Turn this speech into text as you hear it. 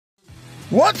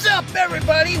What's up,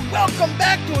 everybody? Welcome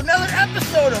back to another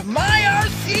episode of My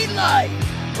RC Life,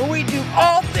 where we do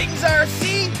all things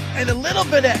RC and a little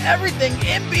bit of everything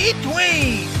in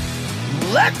between.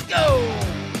 Let's go!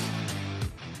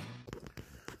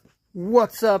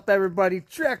 What's up, everybody?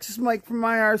 Traxxas Mike from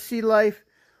My RC Life.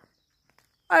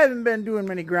 I haven't been doing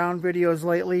many ground videos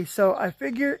lately, so I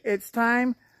figure it's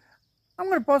time. I'm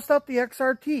going to bust out the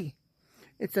XRT.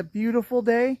 It's a beautiful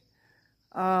day.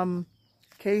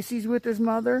 Casey's with his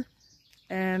mother,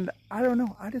 and I don't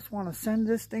know, I just want to send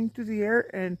this thing through the air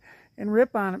and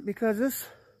rip on it, because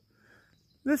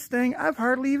this thing, I've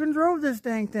hardly even drove this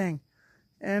dang thing,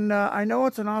 and I know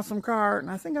it's an awesome car, and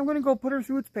I think I'm going to go put her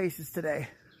through its paces today.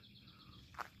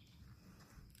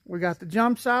 We got the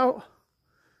jumps out,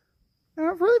 and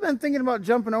I've really been thinking about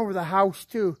jumping over the house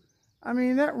too. I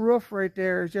mean, that roof right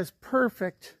there is just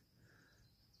perfect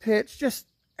pitch, just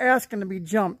asking to be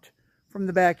jumped from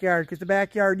the backyard, because the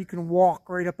backyard you can walk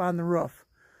right up on the roof.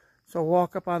 So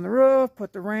walk up on the roof,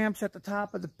 put the ramps at the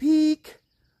top of the peak,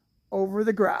 over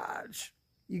the garage.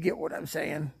 You get what I'm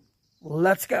saying.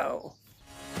 Let's go.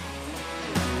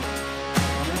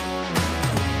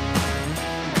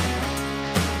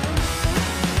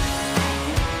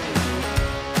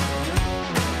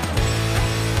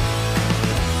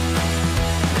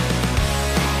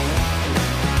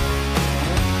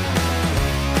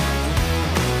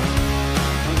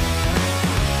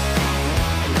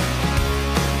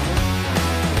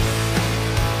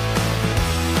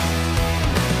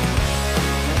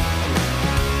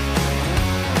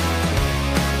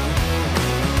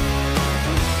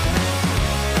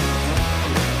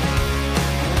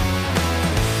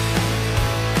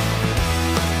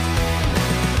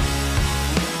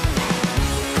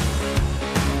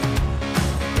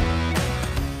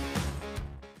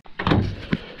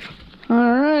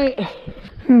 Alright,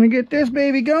 gonna get this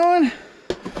baby going.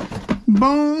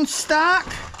 Bone stock,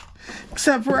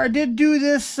 except for I did do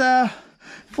this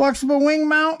flexible wing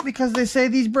mount, because they say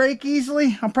these break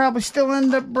easily. I'll probably still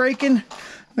end up breaking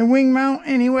the wing mount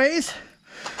anyways.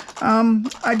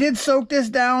 I did soak this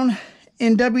down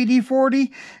in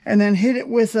WD-40 and then hit it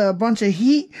with a bunch of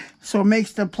heat, so it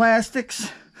makes the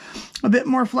plastics a bit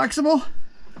more flexible.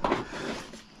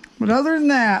 But other than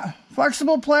that,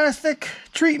 flexible plastic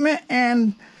treatment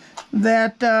and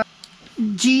that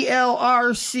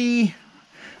GLRC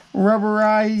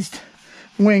rubberized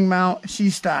wing mount,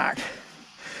 she's stock.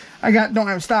 I don't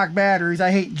have stock batteries.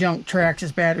 I hate junk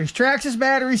Traxxas batteries. Traxxas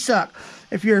batteries suck.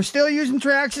 If you're still using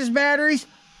Traxxas batteries,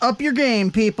 up your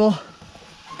game, people.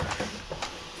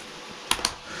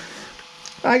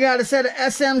 I got a set of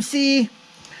SMC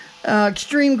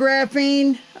Extreme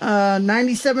Graphene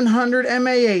 9700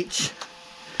 MAH.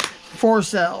 4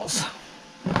 cells.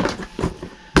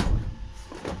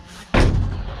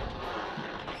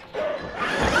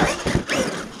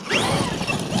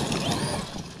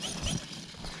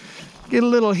 Get a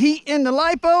little heat in the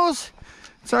lipos.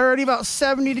 It's already about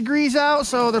 70 degrees out,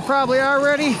 so they're probably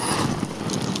already,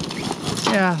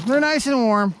 yeah, they're nice and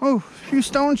warm. Oh, a few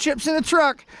stone chips in the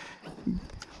truck.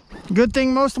 Good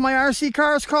thing most of my RC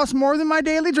cars cost more than my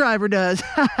daily driver does.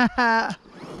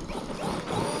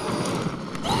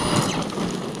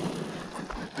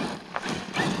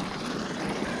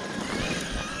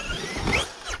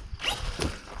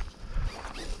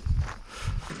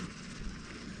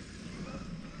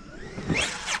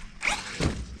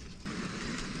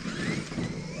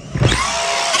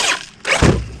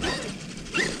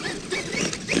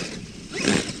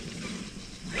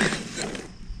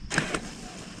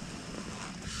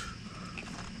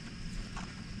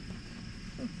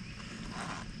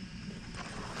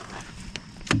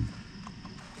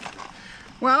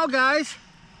 Well, guys,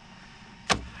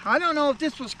 I don't know if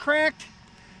this was cracked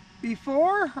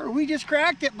before or we just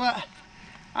cracked it, but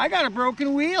I got a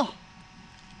broken wheel.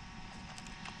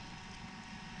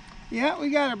 Yeah,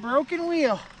 we got a broken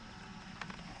wheel.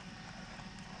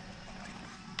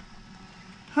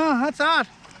 Huh, that's odd.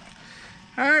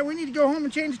 Alright, we need to go home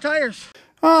and change the tires.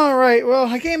 Alright, well,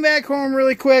 I came back home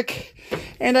really quick,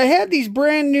 and I had these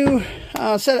brand new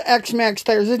set of XMaxx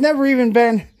tires. They've never even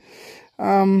been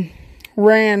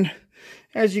ran,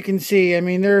 as you can see. I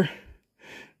mean, they're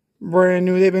brand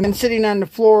new. They've been sitting on the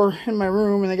floor in my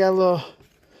room, and they got a little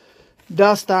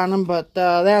dust on them, but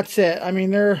that's it. I mean,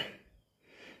 they're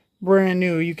brand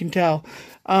new, you can tell.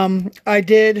 I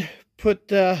did put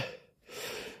the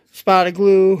spotted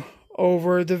glue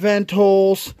over the vent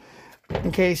holes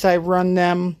in case I run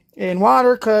them in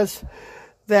water, because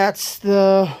that's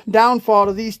the downfall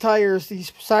of these tires.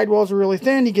 These sidewalls are really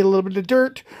thin. You get a little bit of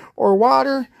dirt or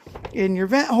water in your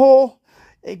vent hole,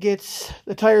 it gets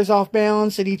the tires off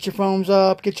balance, it eats your foams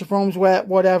up, gets your foams wet,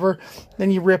 whatever,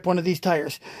 then you rip one of these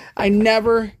tires. I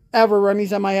never ever run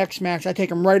these on my XMaxx. I take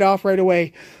them right off right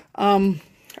away.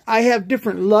 I have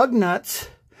different lug nuts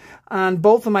on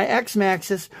both of my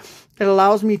XMaxxes that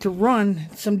allows me to run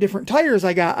some different tires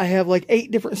I got. I have like 8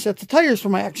 different sets of tires for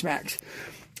my XMaxx.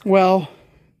 Well,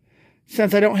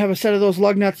 since I don't have a set of those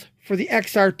lug nuts for the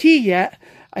XRT yet,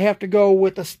 I have to go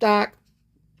with a stock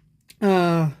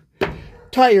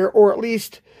tire, or at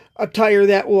least a tire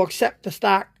that will accept the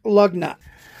stock lug nut.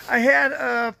 I had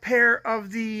a pair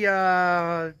of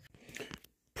the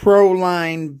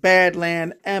Proline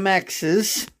Badland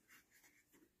MXs,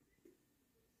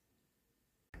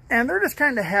 and they're just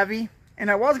kind of heavy,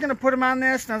 and I was going to put them on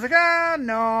this, and I was like,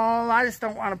 no, I just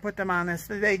don't want to put them on this.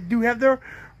 They do have their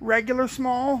regular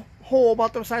small hole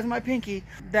about the size of my pinky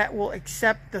that will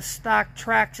accept the stock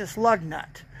Traxxas lug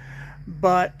nut,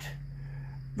 but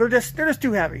they're just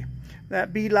too heavy.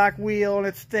 That beadlock wheel, and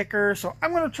it's thicker, so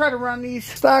I'm going to try to run these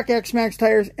stock XMaxx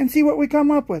tires and see what we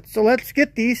come up with. So let's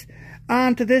get these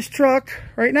onto this truck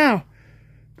right now.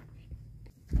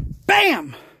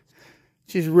 Bam!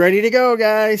 She's ready to go,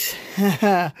 guys.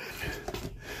 They're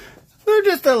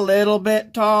just a little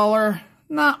bit taller,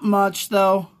 not much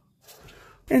though.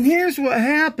 And here's what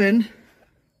happened.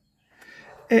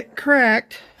 It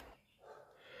cracked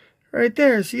right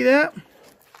there. See that?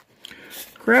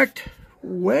 Cracked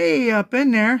way up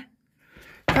in there.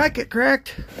 Heck, it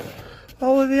cracked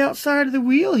all over the outside of the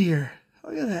wheel here.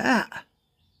 Look at that.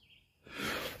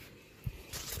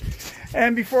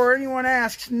 And before anyone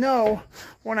asks, no,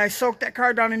 when I soaked that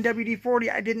car down in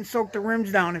WD-40, I didn't soak the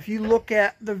rims down. If you look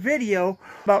at the video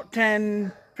about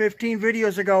 10, 15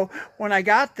 videos ago when I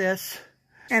got this,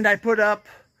 and I put up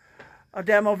a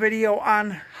demo video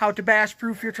on how to bash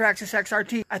proof your Traxxas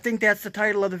XRT. I think that's the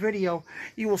title of the video.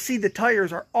 You will see the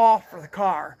tires are off for the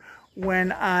car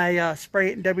when I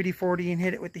spray it in WD-40 and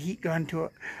hit it with the heat gun to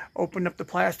open up the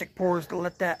plastic pores to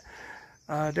let that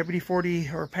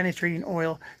WD-40 or penetrating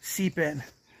oil seep in.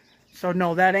 So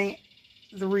no, that ain't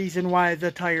the reason why the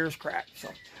tires cracked. So,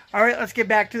 all right, let's get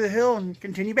back to the hill and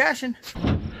continue bashing.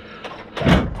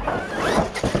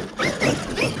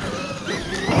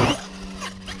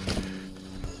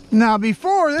 Now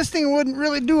before, this thing wouldn't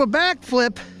really do a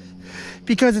backflip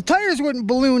because the tires wouldn't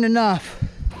balloon enough.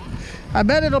 I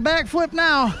bet it'll backflip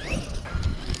now.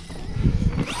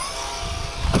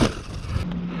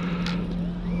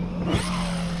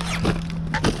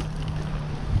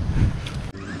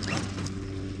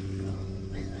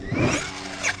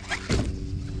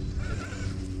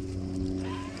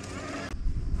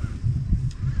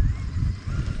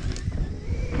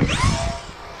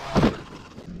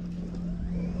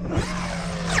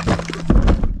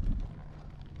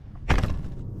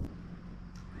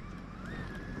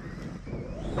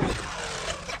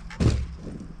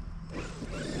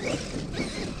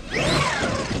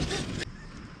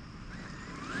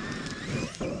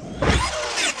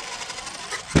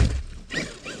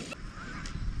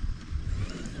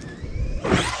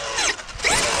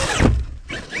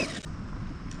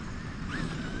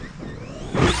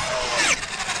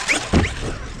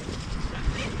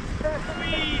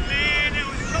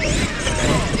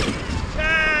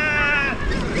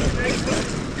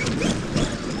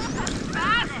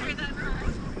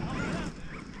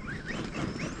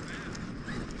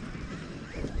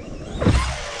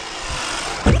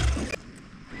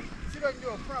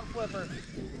 Flipper.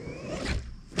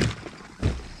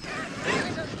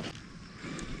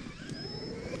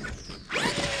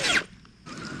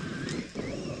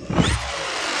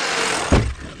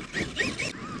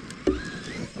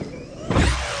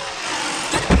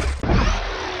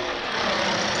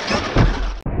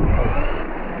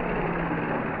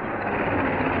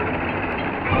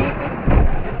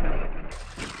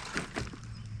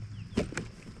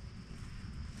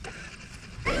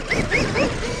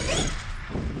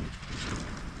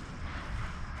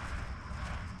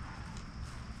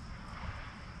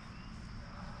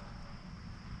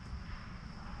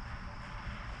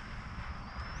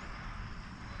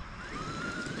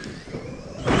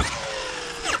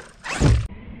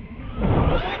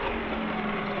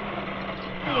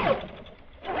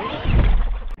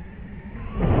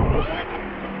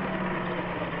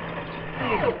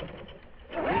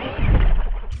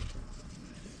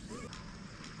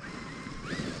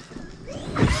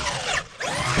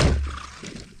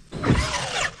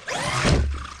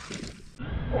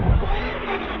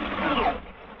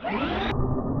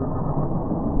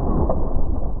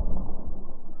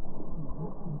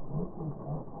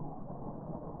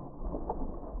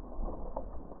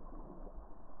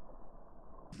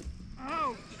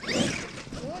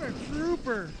 What a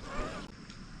trooper.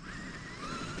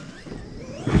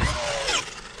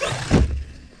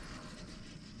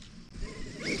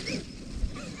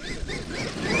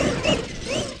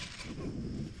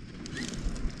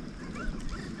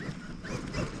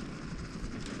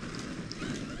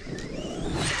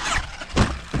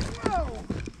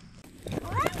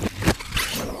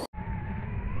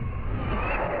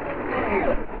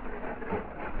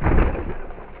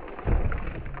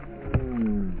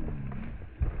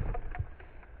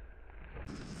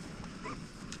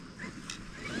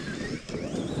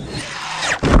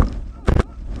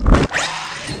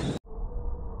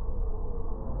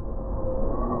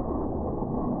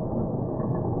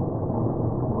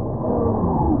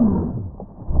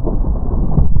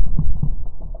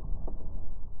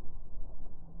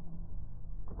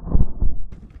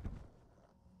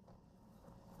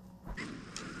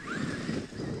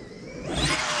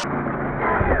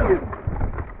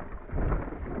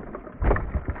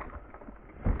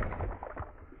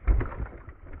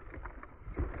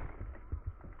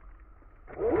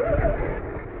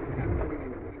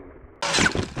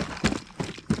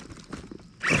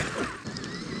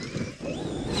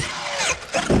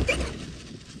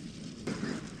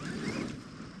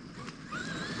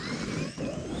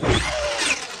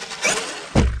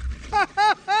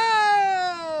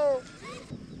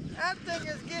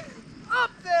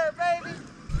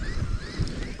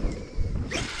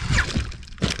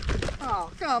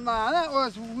 Come on, that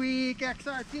was weak,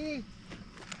 XRT.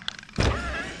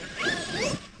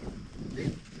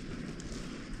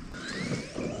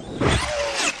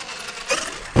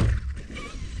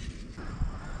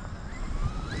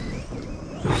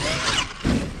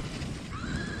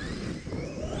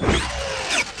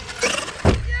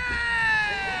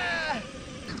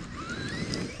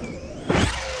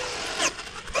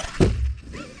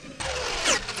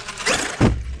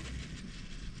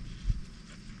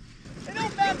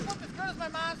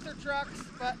 Trucks,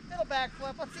 but it'll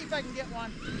backflip. Let's see if I can get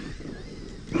one.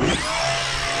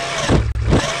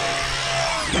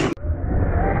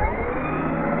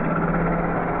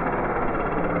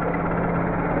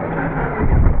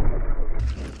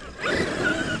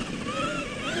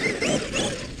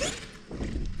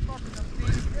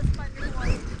 This is my new one.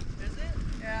 Is it?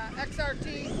 Yeah, XRT.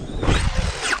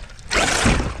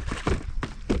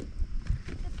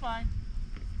 It's fine.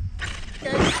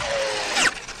 Okay.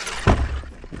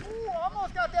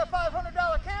 Got that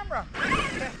 $500 camera.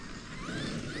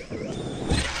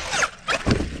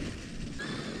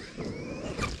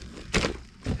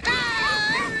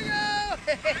 Ah, here we go.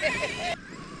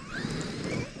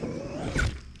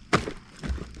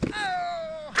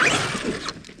 Oh.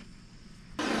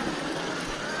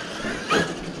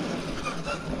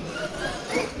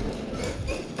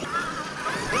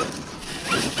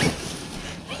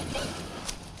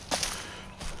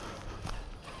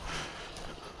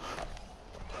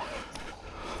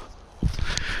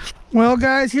 Well,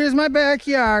 guys, here's my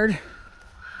backyard.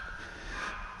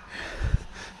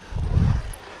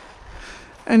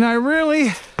 And I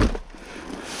really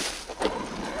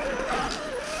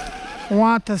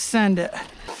want to send it.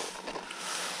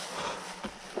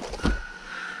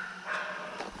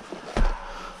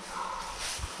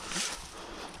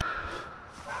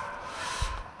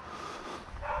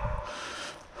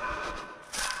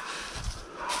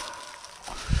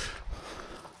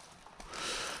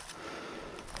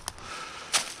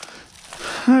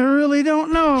 I really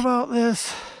don't know about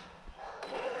this.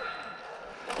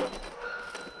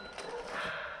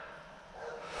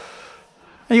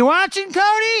 Are you watching,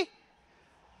 Cody?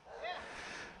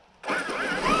 Yeah.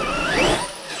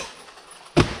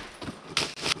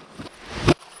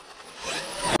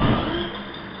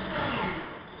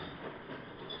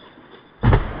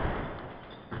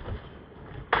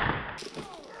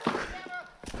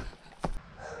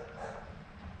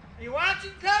 Are you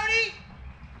watching, Cody?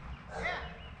 Yeah.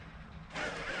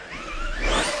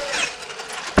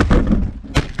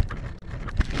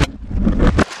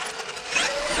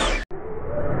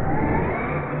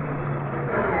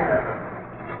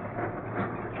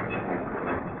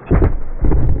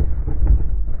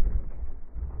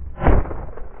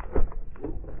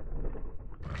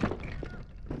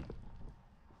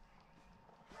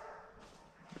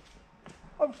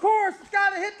 Of course, it's got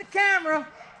to hit the camera.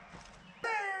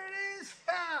 There it is.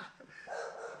 Ah.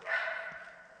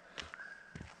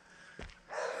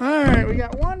 All right, we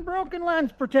got one broken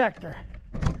lens protector.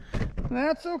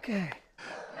 That's okay.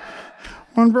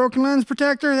 One broken lens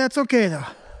protector, that's okay though.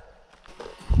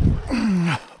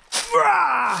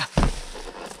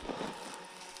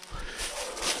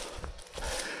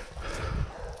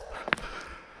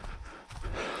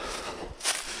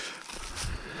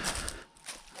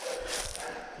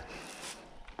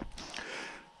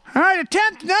 All right,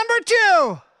 attempt number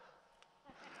 2.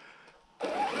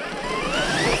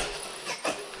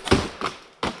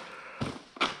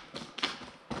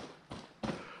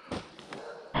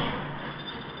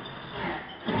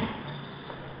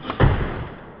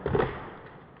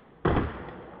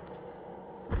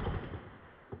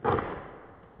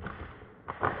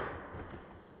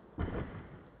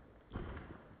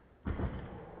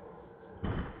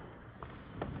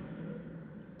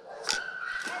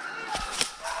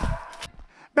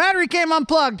 Battery came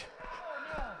unplugged.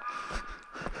 Oh no.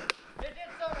 It did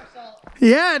somersault.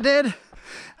 Yeah, it did.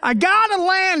 I gotta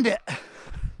land it. Attempt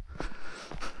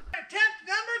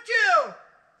number 2.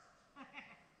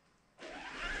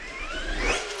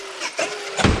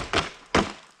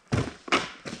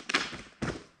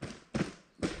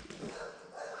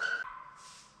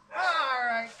 All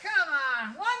right, come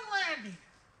on. One landing.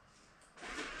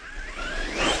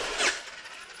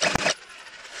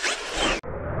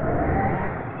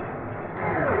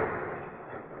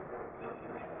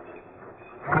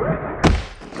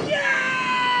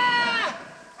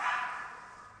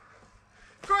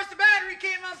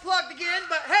 Unplugged again,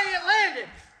 but hey, it landed.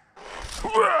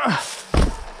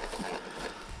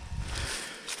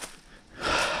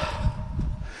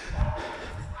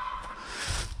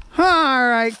 All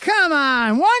right, come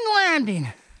on, one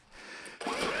landing.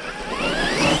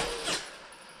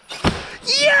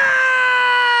 Yeah!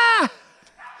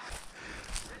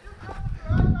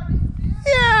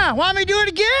 Yeah, want me to do it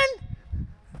again?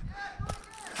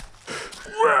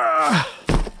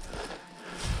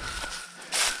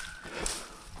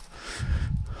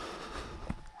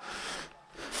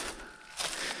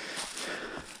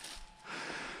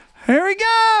 Here we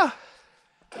go.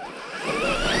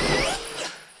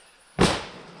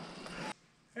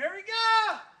 Here we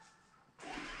go.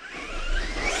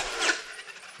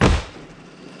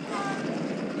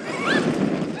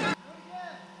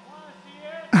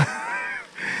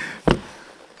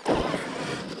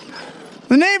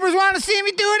 The neighbors want to see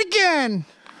me do it again.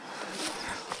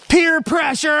 Peer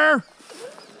pressure.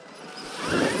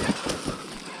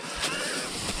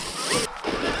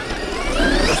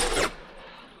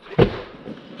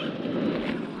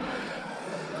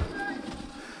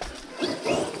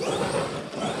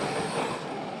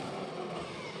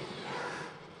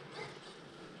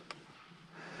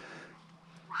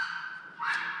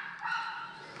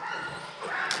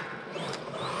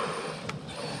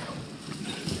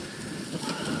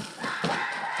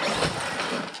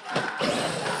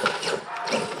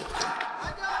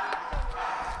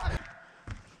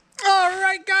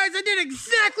 Guys, I did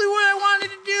exactly what I wanted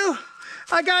to do.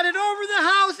 I got it over the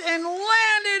house and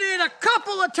landed it a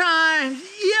couple of times.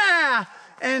 Yeah,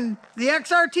 and the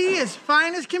XRT is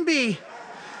fine as can be.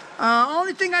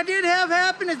 Only thing I did have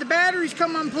happen is the batteries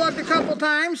come unplugged a couple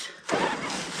times,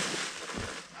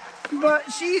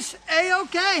 but she's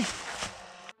a-okay.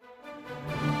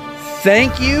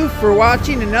 Thank you for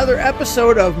watching another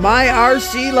episode of My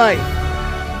RC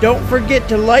Life. Don't forget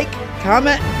to like,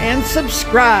 comment, and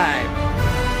subscribe.